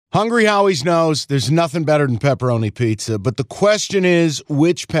Hungry Howie's knows there's nothing better than pepperoni pizza, but the question is,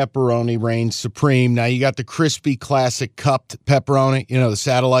 which pepperoni reigns supreme? Now, you got the crispy classic cupped pepperoni, the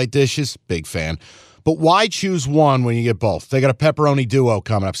satellite dishes, big fan. But why choose one when you get both? They got a pepperoni duo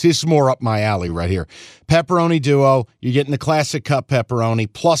coming up. See, this is more up my alley right here. Pepperoni duo, you're getting the classic cup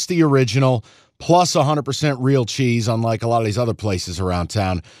pepperoni, plus the original, plus 100% real cheese, unlike a lot of these other places around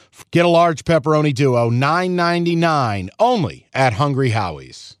town. Get a large pepperoni duo, $9.99, only at Hungry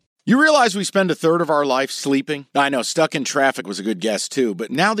Howie's. You realize we spend a third of our life sleeping? I know, stuck in traffic was a good guess too, but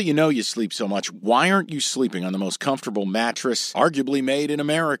now that you know you sleep so much, why aren't you sleeping on the most comfortable mattress arguably made in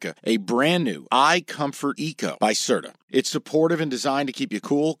America? A brand new iComfort Eco by Serta. It's supportive and designed to keep you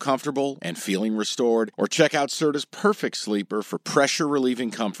cool, comfortable, and feeling restored. Or check out Serta's Perfect Sleeper for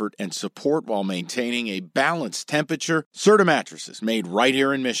pressure-relieving comfort and support while maintaining a balanced temperature. Serta mattresses made right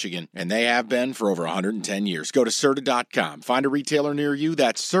here in Michigan, and they have been for over 110 years. Go to Serta.com. Find a retailer near you.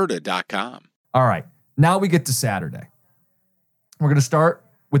 That's Serta.com. All right, now we get to Saturday. We're going to start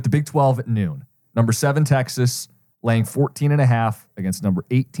with the Big 12 at noon. Number 7, Texas, laying 14.5 against number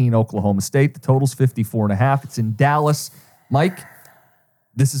 18, Oklahoma State. The total's 54.5. It's in Dallas. Mike,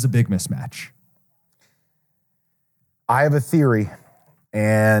 this is a big mismatch. I have a theory,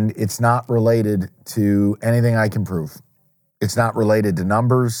 and it's not related to anything I can prove. It's not related to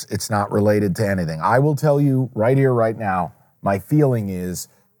numbers. It's not related to anything. I will tell you right here, right now, my feeling is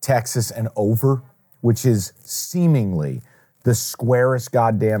Texas and over, which is seemingly the squarest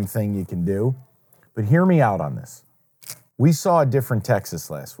goddamn thing you can do. But hear me out on this. We saw a different Texas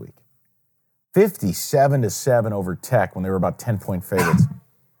last week. 57-7 over Tech when they were about 10-point favorites.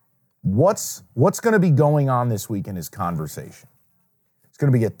 What's going to be going on this weekend is conversation. It's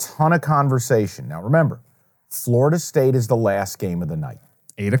going to be a ton of conversation. Now remember, Florida State is the last game of the night.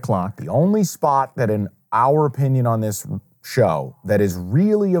 8 o'clock. The only spot that, in our opinion on this show, that is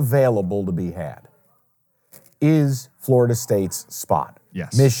really available to be had is Florida State's spot.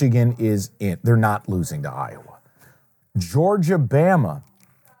 Yes. Michigan is in. They're not losing to Iowa. Georgia, Bama,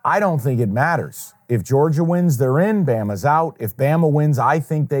 I don't think it matters. If Georgia wins, they're in. Bama's out. If Bama wins, I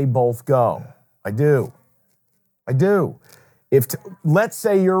think they both go. I do. Let's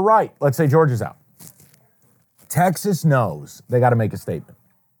say you're right. Let's say Georgia's out. Texas knows they got to make a statement.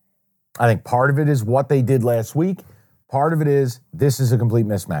 I think part of it is what they did last week. Part of it is this is a complete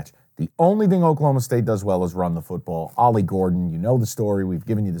mismatch. The only thing Oklahoma State does well is run the football. Ollie Gordon, you know the story. We've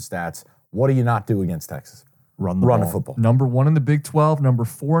given you the stats. What do you not do against Texas? Run the football. Number 1 in the Big 12, number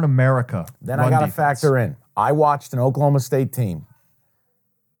 4 in America. Then I got to factor in. I watched an Oklahoma State team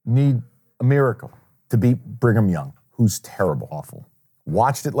need a miracle to beat Brigham Young, who's terrible. Awful.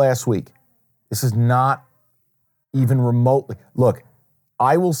 Watched it last week. This is not even remotely. Look,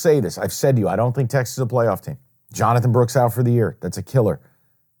 I will say this. I've said to you, I don't think Texas is a playoff team. Jonathan Brooks out for the year. That's a killer.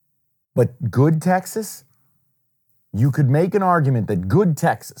 But good Texas, you could make an argument that good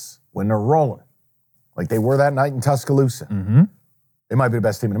Texas, when they're rolling, like they were that night in Tuscaloosa, they might be the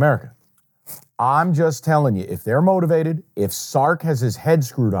best team in America. I'm just telling you, if they're motivated, if Sark has his head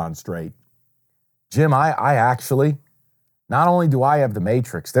screwed on straight, Jim, I actually, not only do I have the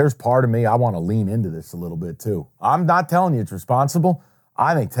matrix, there's part of me, I want to lean into this a little bit too. I'm not telling you it's responsible.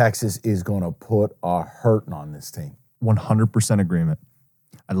 I think Texas is going to put a hurting on this team. 100% agreement.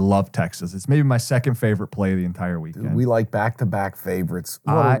 I love Texas. It's maybe my second favorite play of the entire weekend. Dude, we like back-to-back favorites.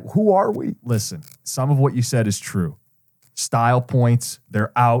 Who are we? Listen, some of what you said is true. Style points,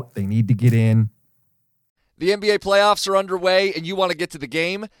 they're out. They need to get in. The NBA playoffs are underway, and you want to get to the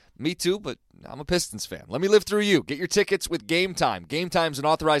game? Me too, but I'm a Pistons fan. Let me live through you. Get your tickets with Game Time. Game Time's an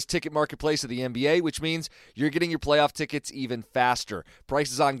authorized ticket marketplace of the NBA, which means you're getting your playoff tickets even faster.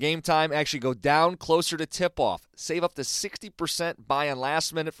 Prices on Game Time actually go down closer to tip-off. Save up to 60% buying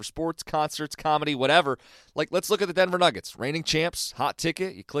last minute for sports, concerts, comedy, whatever. Like, let's look at the Denver Nuggets. Reigning champs, hot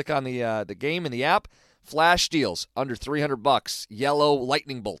ticket. You click on the game in the app. Flash deals under $300. Yellow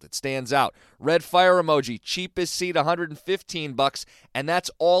lightning bolt, it stands out. Red fire emoji, cheapest seat $115, and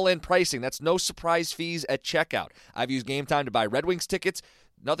that's all in pricing. That's no surprise fees at checkout. I've used Game Time to buy Red Wings tickets.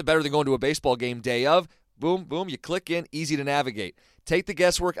 Nothing better than going to a baseball game day of. Boom, boom, you click in, easy to navigate. Take the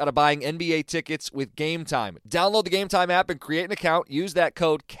guesswork out of buying NBA tickets with Game Time. Download the Game Time app and create an account. Use that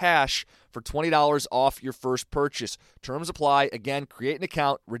code CASH for $20 off your first purchase. Terms apply. Again, create an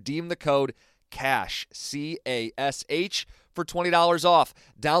account, redeem the code CASH, C-A-S-H, for $20 off.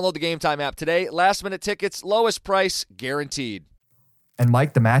 Download the Game Time app today. Last minute tickets, lowest price, guaranteed. And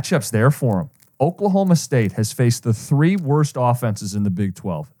Mike, the matchup's there for him. Oklahoma State has faced the 3 worst offenses in the Big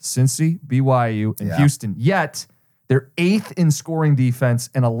 12, Cincy, BYU, and Houston. Yet, they're 8th in scoring defense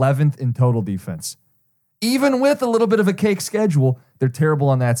and 11th in total defense. Even with a little bit of a cake schedule, they're terrible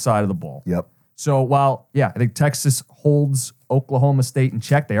on that side of the ball. Yep. So while, I think Texas holds Oklahoma State in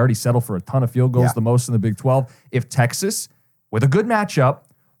check, they already settled for a ton of field goals, the most in the Big 12. If Texas, with a good matchup,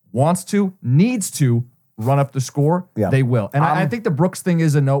 needs to run up the score, they will. And I think the Brooks thing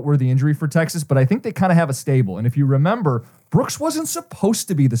is a noteworthy injury for Texas, but I think they kind of have a stable. And if you remember, Brooks wasn't supposed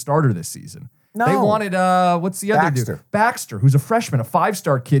to be the starter this season. No. They wanted, what's the other dude? Baxter, who's a freshman, a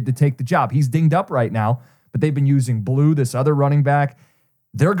 5-star kid, to take the job. He's dinged up right now, but they've been using Blue, this other running back.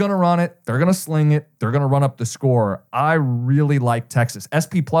 They're going to run it. They're going to sling it. They're going to run up the score. I really like Texas.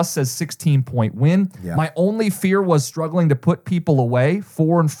 SP Plus says 16-point win. Yeah. My only fear was struggling to put people away.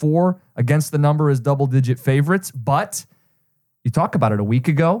 4-4 against the number as double-digit favorites. But you talk about it a week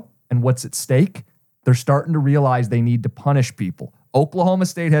ago and what's at stake. They're starting to realize they need to punish people. Oklahoma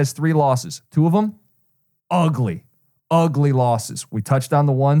State has 3 losses. 2 of them, ugly losses. We touched on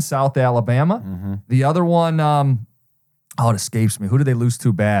the one, South Alabama. Mm-hmm. The other one, it escapes me. Who did they lose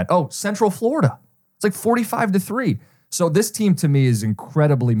to bad? Oh, Central Florida. It's like 45-3. So this team to me is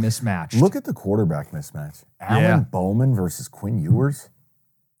incredibly mismatched. Look at the quarterback mismatch. Alan Bowman versus Quinn Ewers.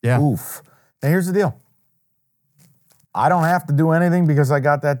 Yeah. Oof. Now here's the deal. I don't have to do anything because I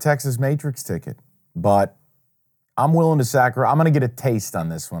got that Texas Matrix ticket. But I'm willing to sacrifice. I'm going to get a taste on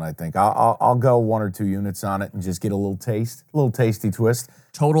this one, I think. I'll go 1 or 2 units on it and just get a little taste, a little tasty twist.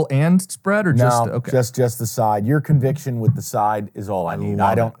 Total and spread, or just okay? Just the side. Your conviction with the side is all I need.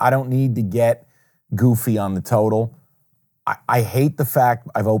 I don't need to get goofy on the total. I hate the fact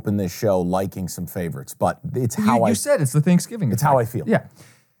I've opened this show liking some favorites, but it's how you said it's the Thanksgiving. It's how I feel. Yeah.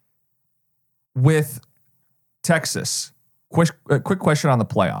 With Texas, quick question on the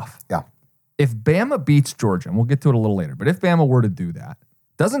playoff. Yeah. If Bama beats Georgia, and we'll get to it a little later, but if Bama were to do that,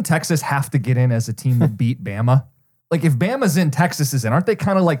 doesn't Texas have to get in as a team that beat Bama? Like, if Bama's in, Texas is in. Aren't they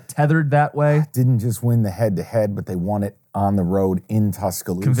kind of like tethered that way? Didn't just win the head-to-head, but they won it on the road in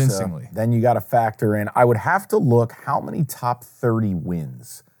Tuscaloosa. Convincingly. Then you got to factor in, I would have to look how many top 30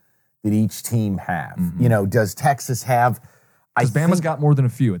 wins did each team have. Mm-hmm. Does Texas have... Because Bama's got more than a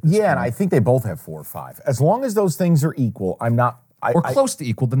few at this point. And I think they both have 4 or 5. As long as those things are equal, I'm not... Or close to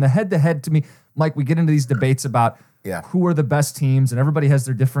equal, then the head-to-head to me, Mike, we get into these debates about who are the best teams, and everybody has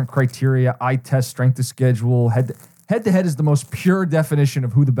their different criteria, eye test, strength of schedule. Head-to-head is the most pure definition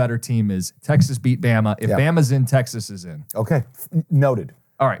of who the better team is. Texas beat Bama. If Bama's in, Texas is in. Okay, noted.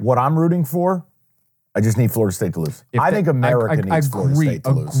 All right. What I'm rooting for, I just need Florida State to lose. I think America needs Florida State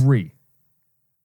to lose. Agree.